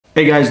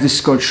Hey guys, this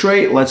is Coach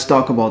Trey. Let's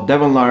talk about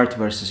Devon Larratt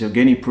versus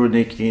Evgeny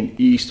Prudnik in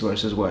East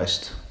versus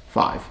West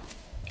 5.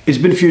 It's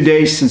been a few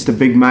days since the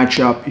big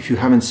matchup. If you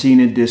haven't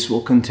seen it, this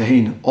will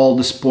contain all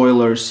the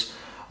spoilers.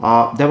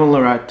 Devon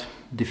Larratt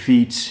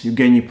defeats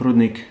Evgeny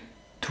Prudnik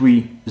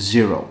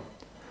 3-0.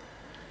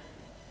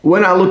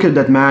 When I look at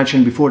that match,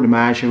 and before the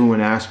match, everyone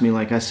asked me,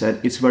 like I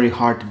said, it's very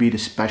hard to be the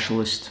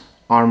specialist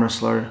arm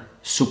wrestler,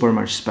 super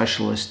match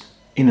specialist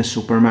in a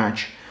super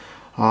match,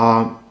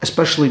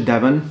 especially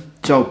Devon.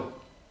 So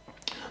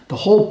the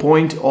whole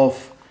point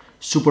of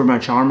super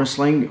match arm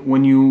wrestling,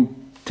 when you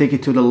take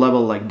it to the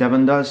level like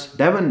Devon does,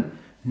 Devon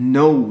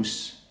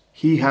knows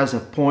he has a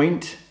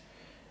point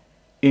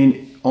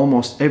in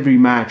almost every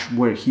match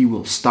where he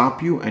will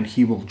stop you and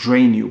he will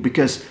drain you.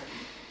 Because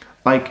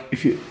like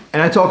if you,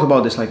 and I talked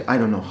about this like I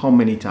don't know how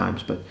many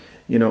times, but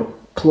you know,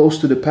 close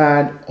to the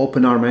pad,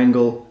 open arm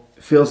angle,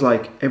 it feels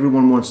like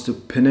everyone wants to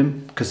pin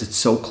him because it's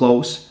so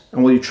close.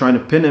 And while you're trying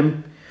to pin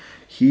him,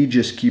 he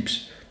just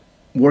keeps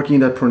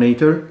working that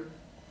pronator,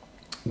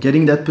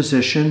 getting that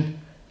position,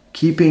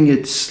 keeping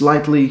it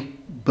slightly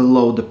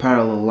below the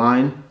parallel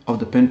line of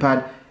the pin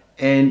pad,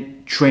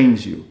 and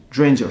drains you.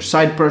 Drains your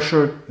side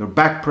pressure, your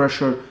back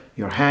pressure,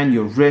 your hand,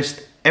 your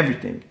wrist,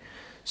 everything.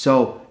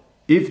 So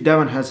if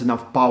Devon has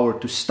enough power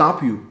to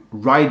stop you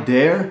right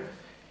there,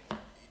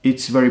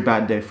 it's a very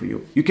bad day for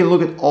you. You can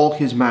look at all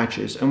his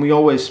matches, and we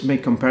always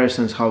make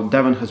comparisons how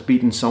Devon has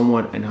beaten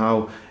someone and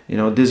how, you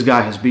know, this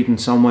guy has beaten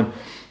someone.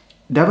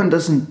 Devon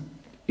doesn't,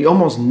 he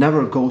almost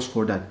never goes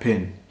for that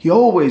pin. He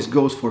always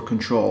goes for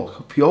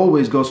control. He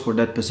always goes for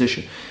that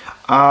position.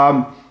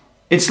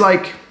 It's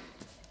like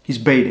he's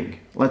baiting.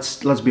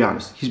 Let's be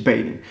honest. He's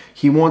baiting.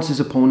 He wants his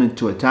opponent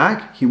to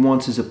attack. He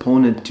wants his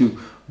opponent to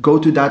go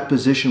to that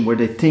position where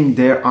they think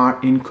they are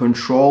in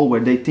control, where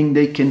they think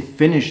they can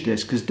finish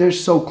this because they're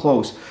so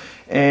close.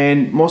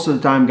 And most of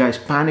the time, guys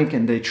panic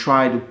and they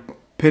try to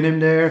pin him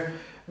there.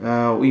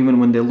 Even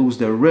when they lose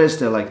their wrist,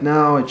 they're like,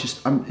 "No,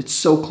 it's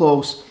so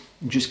close.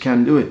 You just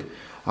can't do it."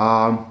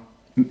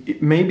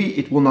 Maybe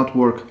it will not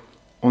work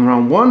on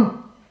round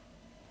 1,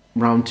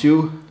 round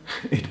 2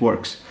 it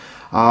works.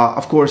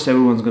 Of course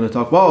everyone's gonna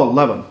talk, well,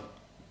 Levin,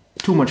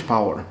 too much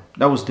power,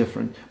 that was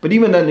different. But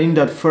even then, in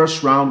that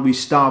first round we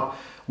saw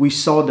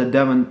that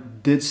Devon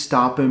did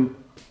stop him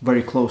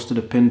very close to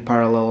the pin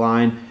parallel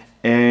line,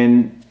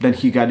 and then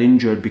he got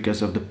injured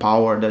because of the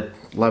power that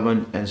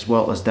Levin as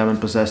well as Devon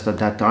possessed at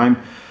that time.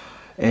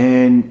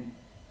 And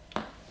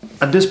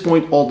at this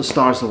point all the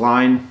stars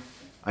align.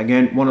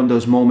 Again, one of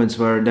those moments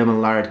where Devon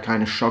Larratt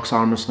kind of shocks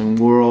arm wrestling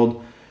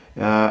world.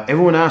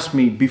 Everyone asked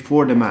me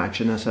before the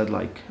match, and I said,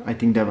 like, I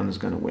think Devon is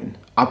going to win.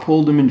 I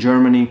pulled him in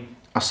Germany.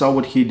 I saw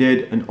what he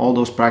did in all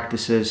those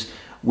practices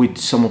with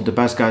some of the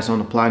best guys on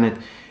the planet,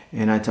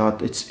 and I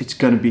thought it's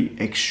going to be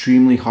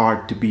extremely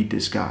hard to beat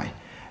this guy.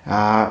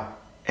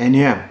 And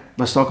yeah,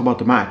 let's talk about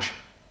the match.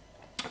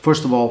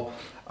 First of all,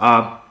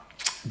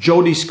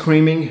 Jody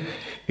screaming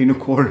in the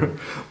corner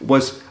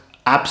was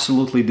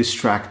absolutely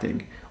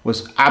distracting. But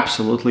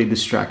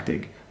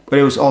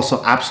it was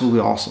also absolutely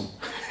awesome.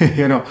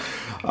 You know,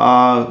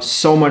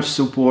 so much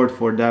support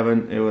for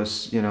Devon. It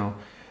was, you know,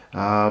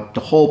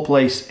 the whole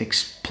place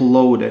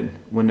exploded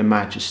when the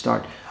matches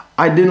start.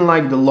 I didn't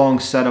like the long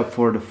setup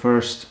for the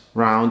first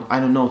round. I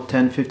don't know,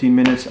 10-15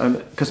 minutes,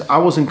 because I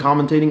wasn't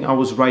commentating, I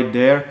was right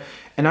there.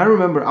 And I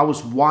remember I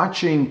was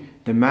watching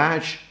the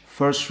match,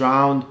 first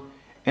round,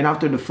 and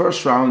after the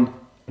first round,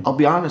 I'll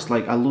be honest,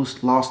 like I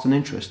lost an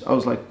interest. I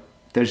was like,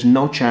 there's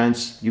no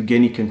chance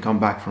Evgeny can come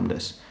back from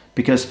this,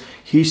 because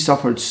he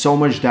suffered so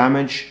much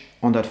damage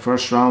on that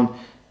first round.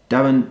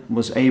 Devon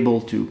was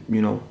able to,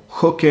 you know,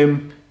 hook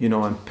him, you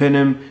know, and pin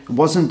him. It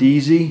wasn't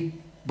easy,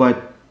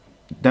 but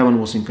Devon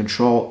was in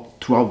control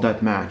throughout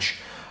that match.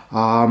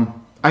 I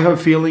have a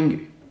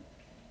feeling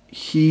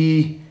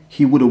he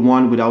would have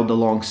won without the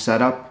long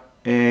setup,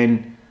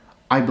 and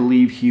I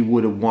believe he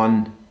would have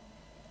won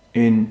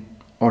in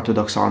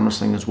Orthodox arm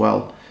wrestling as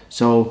well.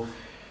 So,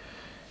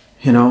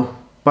 you know,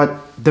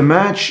 but the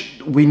match,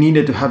 we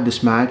needed to have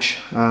this match.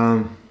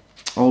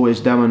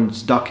 Always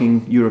Devon's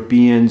ducking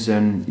Europeans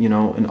and, you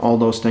know, and all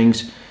those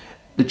things.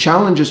 The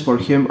challenges for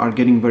him are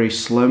getting very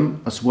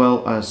slim, as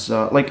well as,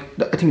 like,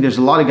 I think there's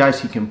a lot of guys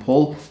he can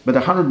pull, but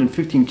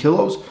 115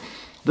 kilos,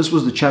 this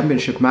was the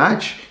championship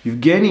match.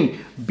 Evgeny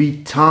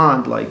beat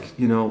Todd, like,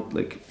 you know,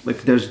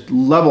 like there's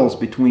levels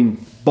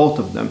between both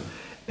of them.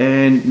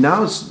 And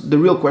now the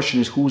real question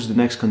is, who's the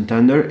next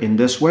contender in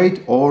this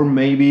weight? Or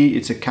maybe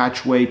it's a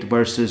catch weight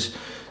versus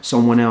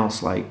someone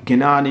else like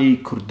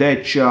Gennady,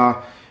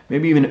 Kurdecha,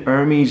 maybe even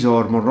Hermes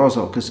or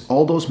Morozov, because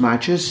all those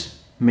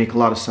matches make a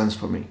lot of sense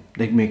for me.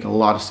 They make a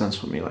lot of sense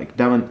for me. Like,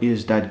 Devon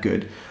is that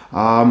good.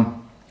 I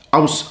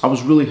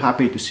was really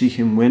happy to see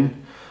him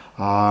win,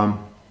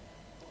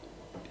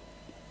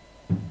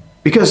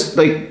 because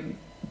like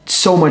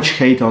so much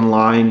hate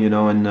online, you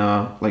know, and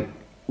like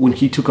when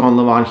he took on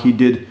Levon,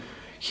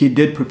 he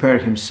did prepare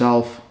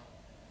himself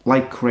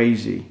like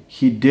crazy.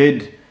 He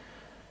did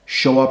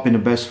show up in the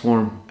best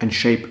form and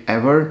shape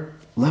ever.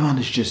 Levon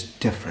is just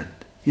different.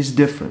 He's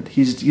different.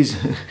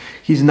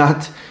 He's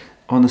not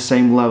on the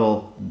same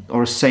level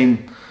or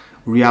same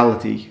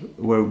reality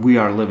where we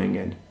are living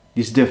in.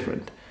 He's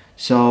different.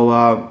 So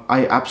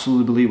I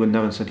absolutely believe when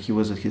Devon said he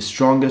was at his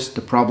strongest,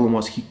 the problem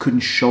was he couldn't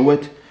show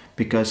it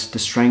because the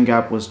strength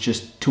gap was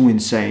just too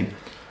insane.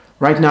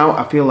 Right now,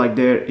 I feel like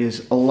there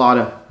is a lot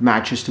of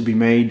matches to be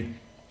made,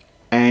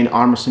 and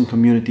arm wrestling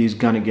community is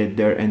gonna get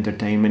their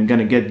entertainment,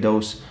 gonna get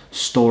those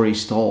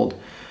stories told.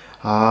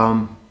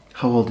 How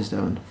old is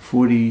Devon?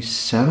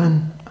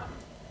 47?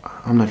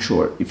 I'm not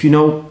sure. If you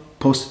know,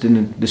 post it in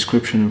the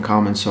description and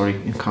comments. Sorry,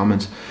 in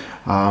comments.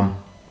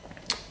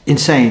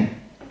 Insane.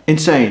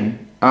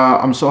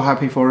 I'm so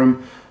happy for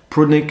him.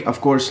 Prudnik,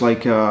 of course,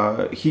 like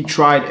he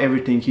tried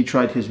everything. He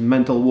tried his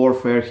mental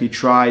warfare. He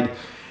tried,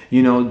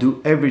 you know,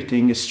 do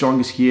everything as strong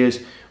as he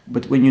is.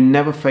 But when you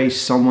never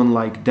face someone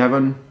like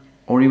Devon,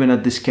 or even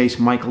at this case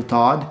Michael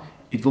Todd,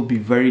 it will be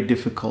very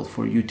difficult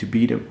for you to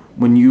beat him.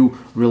 When you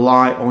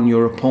rely on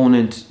your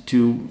opponent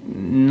to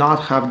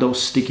not have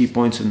those sticky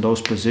points in those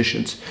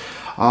positions.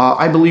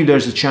 I believe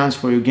there's a chance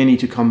for Evgeny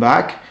to come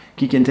back.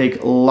 He can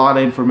take a lot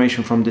of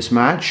information from this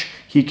match.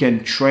 He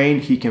can train,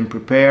 he can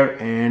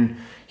prepare, and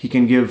he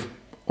can give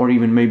or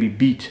even maybe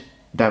beat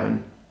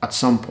Devon at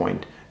some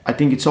point. I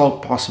think it's all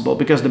possible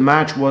because the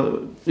match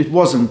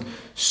wasn't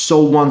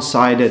so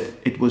one-sided.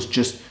 It was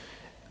just,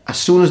 as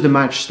soon as the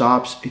match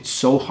stops, it's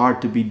so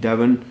hard to beat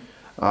Devon.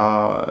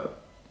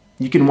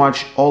 You can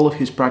watch all of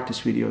his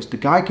practice videos. The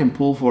guy can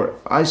pull for,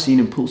 I've seen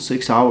him pull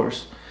 6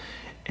 hours.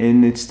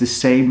 And it's the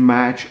same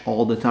match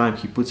all the time.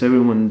 He puts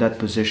everyone in that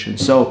position.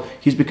 So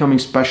he's becoming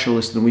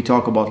specialist, and we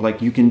talk about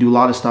like you can do a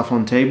lot of stuff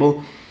on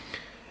table.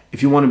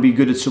 If you want to be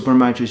good at super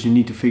matches, you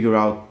need to figure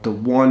out the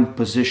one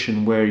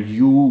position where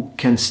you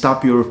can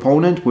stop your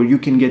opponent, where you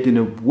can get in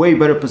a way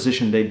better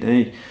position than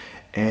they,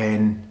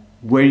 and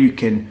where you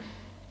can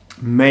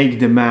make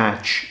the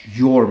match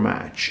your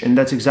match. And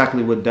that's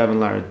exactly what Devon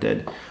Larratt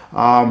did.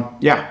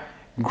 Yeah,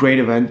 great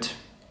event.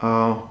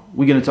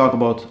 We're going to talk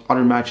about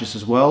other matches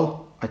as well.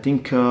 I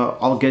think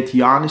I'll get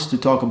Giannis to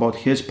talk about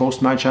his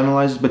post-match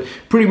analysis, but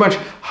pretty much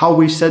how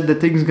we said the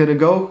thing's gonna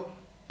go,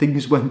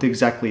 things went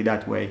exactly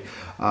that way.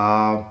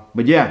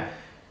 But yeah,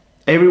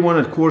 everyone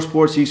at Core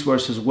Sports East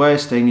versus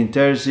West, Engin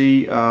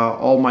Terzi,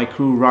 all my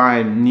crew,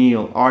 Ryan,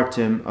 Neil,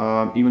 Artem,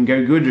 even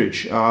Gary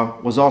Goodrich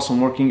was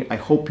awesome working. I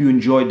hope you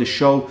enjoyed the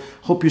show.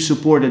 Hope you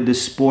supported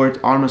this sport.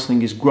 Arm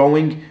wrestling is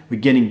growing. We're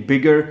getting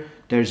bigger.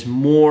 There's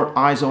more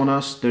eyes on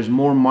us. There's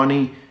more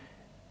money.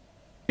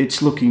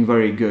 It's looking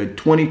very good.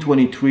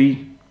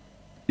 2023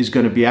 is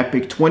going to be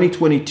epic.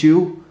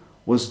 2022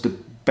 was the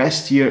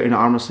best year in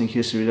arm wrestling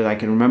history that I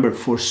can remember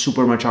for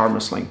super much arm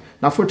wrestling.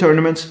 Not for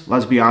tournaments,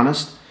 let's be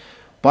honest.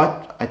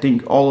 But I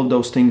think all of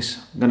those things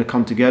are going to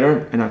come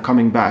together and are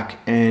coming back.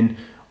 And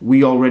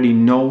we already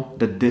know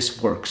that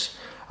this works.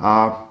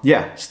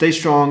 Yeah, stay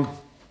strong.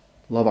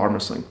 Love arm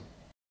wrestling.